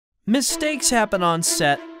Mistakes happen on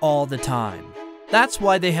set all the time. That's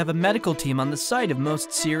why they have a medical team on the site of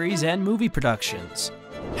most series and movie productions.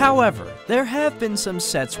 However, there have been some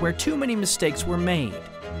sets where too many mistakes were made,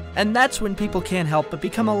 and that's when people can't help but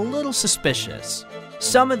become a little suspicious.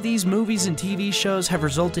 Some of these movies and TV shows have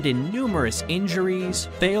resulted in numerous injuries,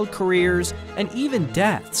 failed careers, and even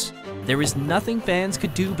deaths. There is nothing fans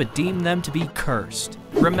could do but deem them to be cursed.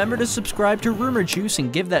 Remember to subscribe to Rumour Juice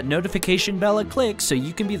and give that notification bell a click so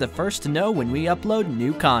you can be the first to know when we upload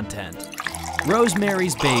new content.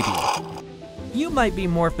 Rosemary's Baby. You might be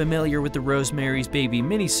more familiar with the Rosemary's Baby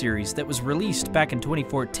miniseries that was released back in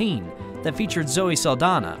 2014 that featured Zoe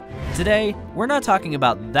Saldana. Today, we're not talking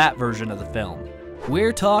about that version of the film.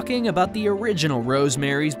 We're talking about the original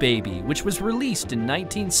Rosemary's Baby, which was released in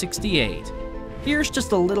 1968. Here's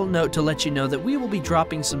just a little note to let you know that we will be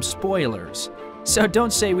dropping some spoilers, so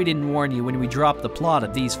don't say we didn't warn you when we drop the plot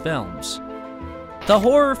of these films. The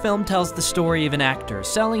horror film tells the story of an actor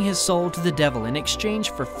selling his soul to the devil in exchange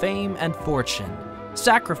for fame and fortune,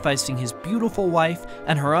 sacrificing his beautiful wife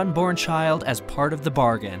and her unborn child as part of the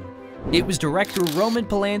bargain. It was director Roman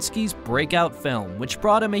Polanski's breakout film, which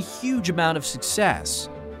brought him a huge amount of success.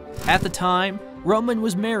 At the time, Roman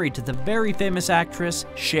was married to the very famous actress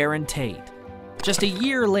Sharon Tate. Just a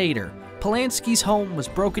year later, Polanski's home was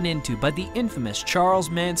broken into by the infamous Charles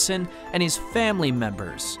Manson and his family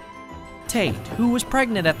members. Tate, who was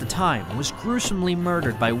pregnant at the time, was gruesomely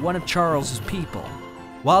murdered by one of Charles's people.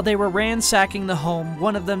 While they were ransacking the home,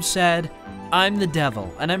 one of them said, "I'm the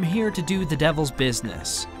devil, and I'm here to do the devil's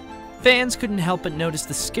business." Fans couldn't help but notice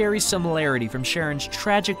the scary similarity from Sharon's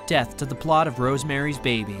tragic death to the plot of Rosemary's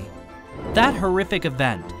Baby. That horrific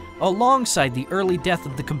event, alongside the early death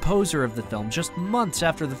of the composer of the film just months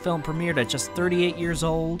after the film premiered at just 38 years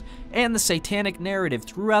old, and the satanic narrative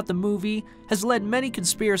throughout the movie, has led many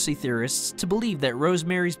conspiracy theorists to believe that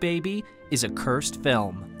Rosemary's Baby is a cursed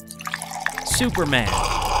film. Superman.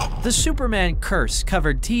 The Superman curse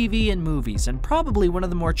covered TV and movies, and probably one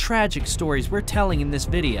of the more tragic stories we're telling in this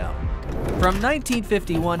video. From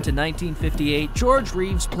 1951 to 1958, George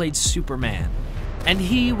Reeves played Superman, and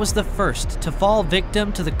he was the first to fall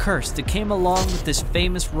victim to the curse that came along with this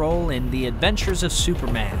famous role in The Adventures of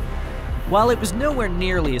Superman. While it was nowhere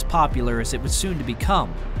nearly as popular as it was soon to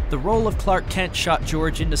become, the role of Clark Kent shot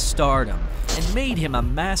George into stardom and made him a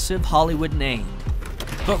massive Hollywood name.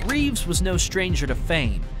 But Reeves was no stranger to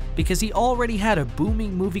fame, because he already had a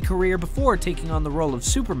booming movie career before taking on the role of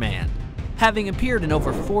Superman, having appeared in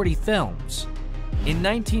over 40 films. In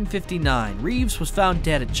 1959, Reeves was found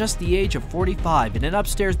dead at just the age of 45 in an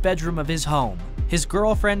upstairs bedroom of his home. His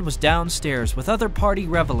girlfriend was downstairs with other party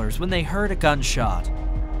revelers when they heard a gunshot.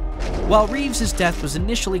 While Reeves' death was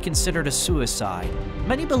initially considered a suicide,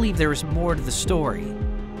 many believe there is more to the story.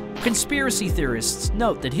 Conspiracy theorists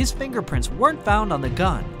note that his fingerprints weren't found on the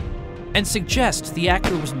gun, and suggest the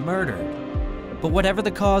actor was murdered. But whatever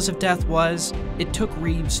the cause of death was, it took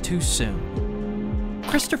Reeves too soon.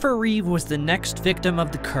 Christopher Reeve was the next victim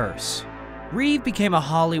of the curse. Reeve became a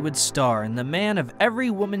Hollywood star and the man of every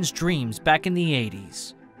woman's dreams back in the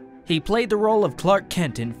 80s. He played the role of Clark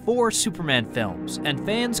Kent in 4 Superman films, and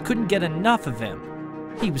fans couldn't get enough of him.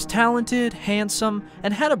 He was talented, handsome,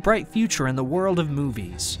 and had a bright future in the world of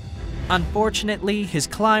movies. Unfortunately, his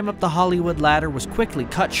climb up the Hollywood ladder was quickly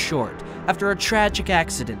cut short after a tragic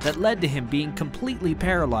accident that led to him being completely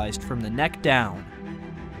paralyzed from the neck down.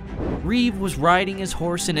 Reeve was riding his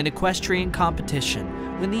horse in an equestrian competition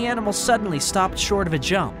when the animal suddenly stopped short of a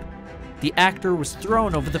jump. The actor was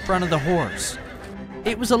thrown over the front of the horse.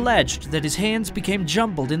 It was alleged that his hands became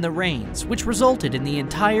jumbled in the reins, which resulted in the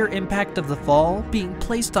entire impact of the fall being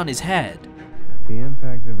placed on his head. The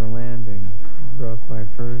impact of the landing broke my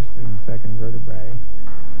first and second vertebrae.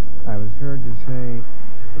 I was heard to say,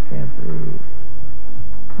 "I can't breathe,"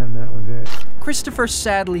 and that was it. Christopher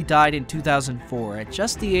sadly died in 2004 at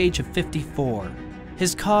just the age of 54.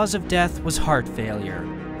 His cause of death was heart failure,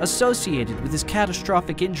 associated with his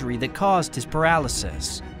catastrophic injury that caused his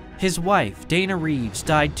paralysis. His wife, Dana Reeves,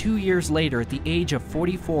 died 2 years later at the age of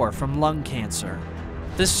 44 from lung cancer.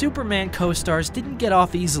 The Superman co-stars didn't get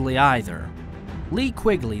off easily either. Lee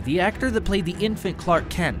Quigley, the actor that played the infant Clark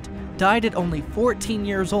Kent, died at only 14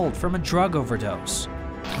 years old from a drug overdose.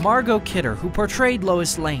 Margot Kidder, who portrayed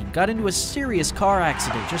Lois Lane, got into a serious car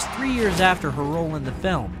accident just 3 years after her role in the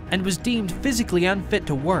film, and was deemed physically unfit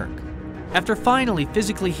to work. After finally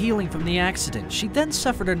physically healing from the accident, she then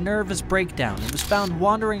suffered a nervous breakdown and was found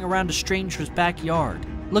wandering around a stranger's backyard,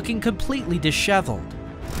 looking completely disheveled.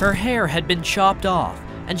 Her hair had been chopped off,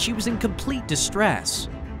 and she was in complete distress.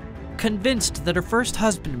 Convinced that her first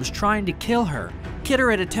husband was trying to kill her, Kidder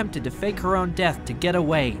had attempted to fake her own death to get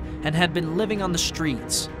away and had been living on the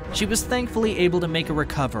streets. She was thankfully able to make a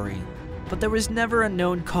recovery, but there was never a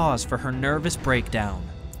known cause for her nervous breakdown.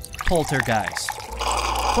 Poltergeist.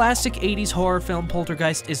 Classic 80s horror film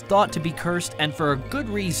Poltergeist is thought to be cursed, and for a good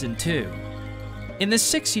reason too. In the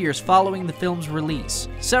 6 years following the film's release,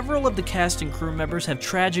 several of the cast and crew members have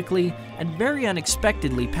tragically and very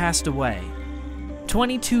unexpectedly passed away.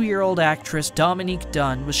 22-year-old actress Dominique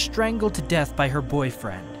Dunne was strangled to death by her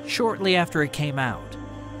boyfriend shortly after it came out.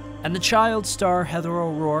 And the child star Heather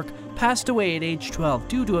O'Rourke passed away at age 12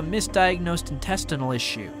 due to a misdiagnosed intestinal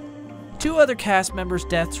issue. 2 other cast members'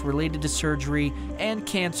 deaths related to surgery and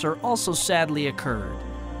cancer also sadly occurred.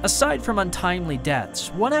 Aside from untimely deaths,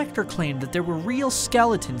 one actor claimed that there were real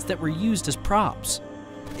skeletons that were used as props.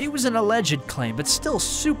 It was an alleged claim, but still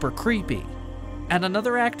super creepy. And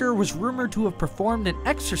another actor was rumored to have performed an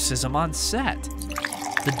exorcism on set.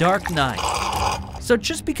 The Dark Knight. So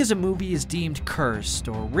just because a movie is deemed cursed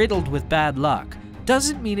or riddled with bad luck,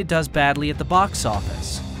 doesn't mean it does badly at the box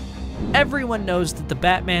office. Everyone knows that the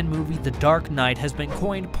Batman movie The Dark Knight has been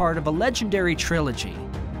coined part of a legendary trilogy.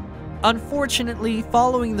 Unfortunately,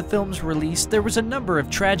 following the film's release, there was a number of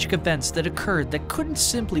tragic events that occurred that couldn't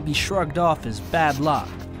simply be shrugged off as bad luck.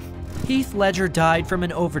 Heath Ledger died from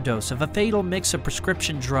an overdose of a fatal mix of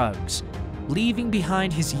prescription drugs, leaving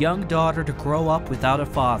behind his young daughter to grow up without a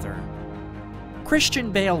father.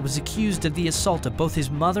 Christian Bale was accused of the assault of both his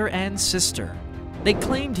mother and sister. They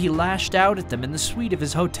claimed he lashed out at them in the suite of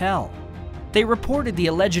his hotel. They reported the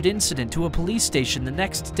alleged incident to a police station the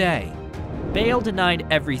next day. Bale denied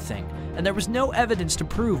everything, and there was no evidence to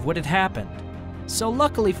prove what had happened. So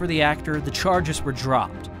luckily for the actor, the charges were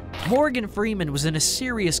dropped. Morgan Freeman was in a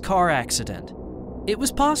serious car accident. It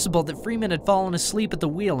was possible that Freeman had fallen asleep at the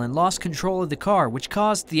wheel and lost control of the car, which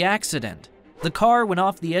caused the accident. The car went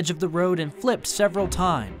off the edge of the road and flipped several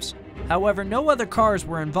times. However, no other cars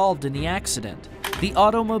were involved in the accident. The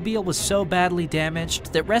automobile was so badly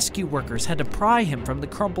damaged that rescue workers had to pry him from the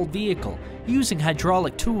crumpled vehicle using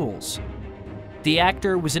hydraulic tools. The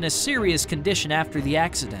actor was in a serious condition after the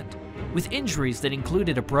accident, with injuries that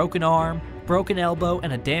included a broken arm, broken elbow,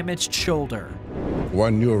 and a damaged shoulder.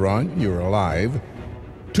 1 neuron, you're alive.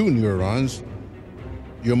 2 neurons,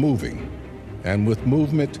 you're moving. And with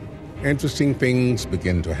movement, interesting things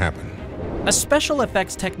begin to happen. A special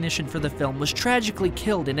effects technician for the film was tragically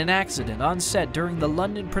killed in an accident on set during the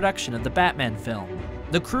London production of the Batman film.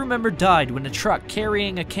 The crew member died when a truck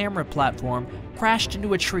carrying a camera platform crashed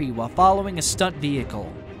into a tree while following a stunt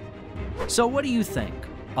vehicle. So what do you think?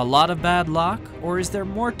 A lot of bad luck, or is there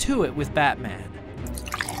more to it with Batman?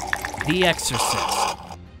 The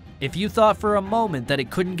Exorcist. If you thought for a moment that it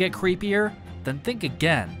couldn't get creepier, then think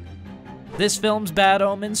again. This film's bad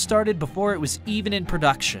omens started before it was even in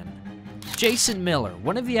production. Jason Miller,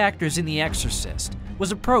 one of the actors in The Exorcist,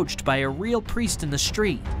 was approached by a real priest in the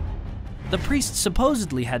street. The priest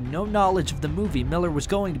supposedly had no knowledge of the movie Miller was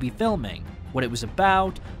going to be filming, what it was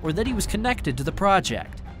about, or that he was connected to the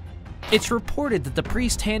project. It's reported that the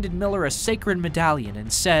priest handed Miller a sacred medallion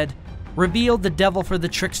and said, "Reveal the devil for the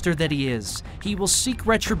trickster that he is. He will seek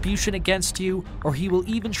retribution against you, or he will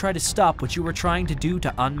even try to stop what you were trying to do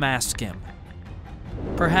to unmask him."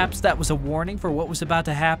 Perhaps that was a warning for what was about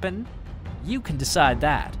to happen? You can decide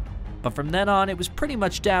that. But from then on, it was pretty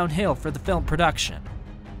much downhill for the film production.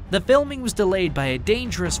 The filming was delayed by a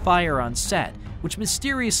dangerous fire on set, which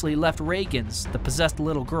mysteriously left Reagan's, the possessed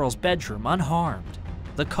little girl's bedroom, unharmed.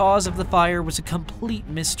 The cause of the fire was a complete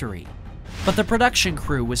mystery. But the production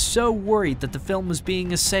crew was so worried that the film was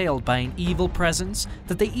being assailed by an evil presence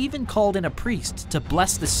that they even called in a priest to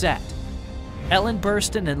bless the set. Ellen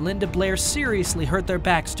Burstyn and Linda Blair seriously hurt their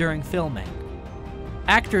backs during filming.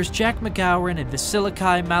 Actors Jack McGowan and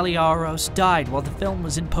Vasiliki Maliaros died while the film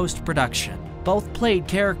was in post-production. Both played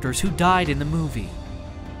characters who died in the movie.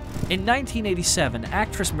 In 1987,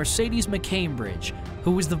 actress Mercedes McCambridge,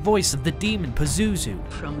 who was the voice of the demon Pazuzu,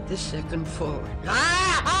 from this second forward,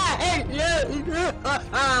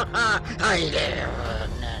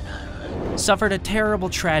 suffered a terrible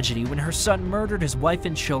tragedy when her son murdered his wife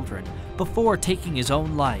and children before taking his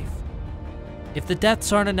own life. If the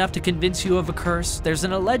deaths aren't enough to convince you of a curse, there's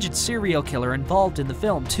an alleged serial killer involved in the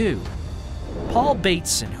film too. Paul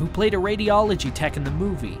Bateson, who played a radiology tech in the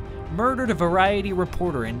movie, murdered a Variety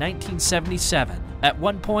reporter in 1977. At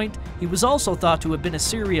one point, he was also thought to have been a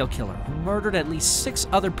serial killer who murdered at least 6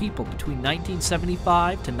 other people between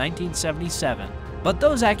 1975 to 1977. But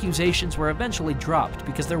those accusations were eventually dropped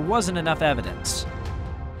because there wasn't enough evidence.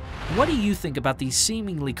 What do you think about these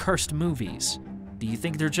seemingly cursed movies? Do you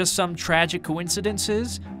think they're just some tragic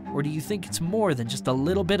coincidences? Or do you think it's more than just a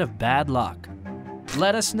little bit of bad luck?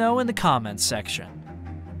 Let us know in the comments section.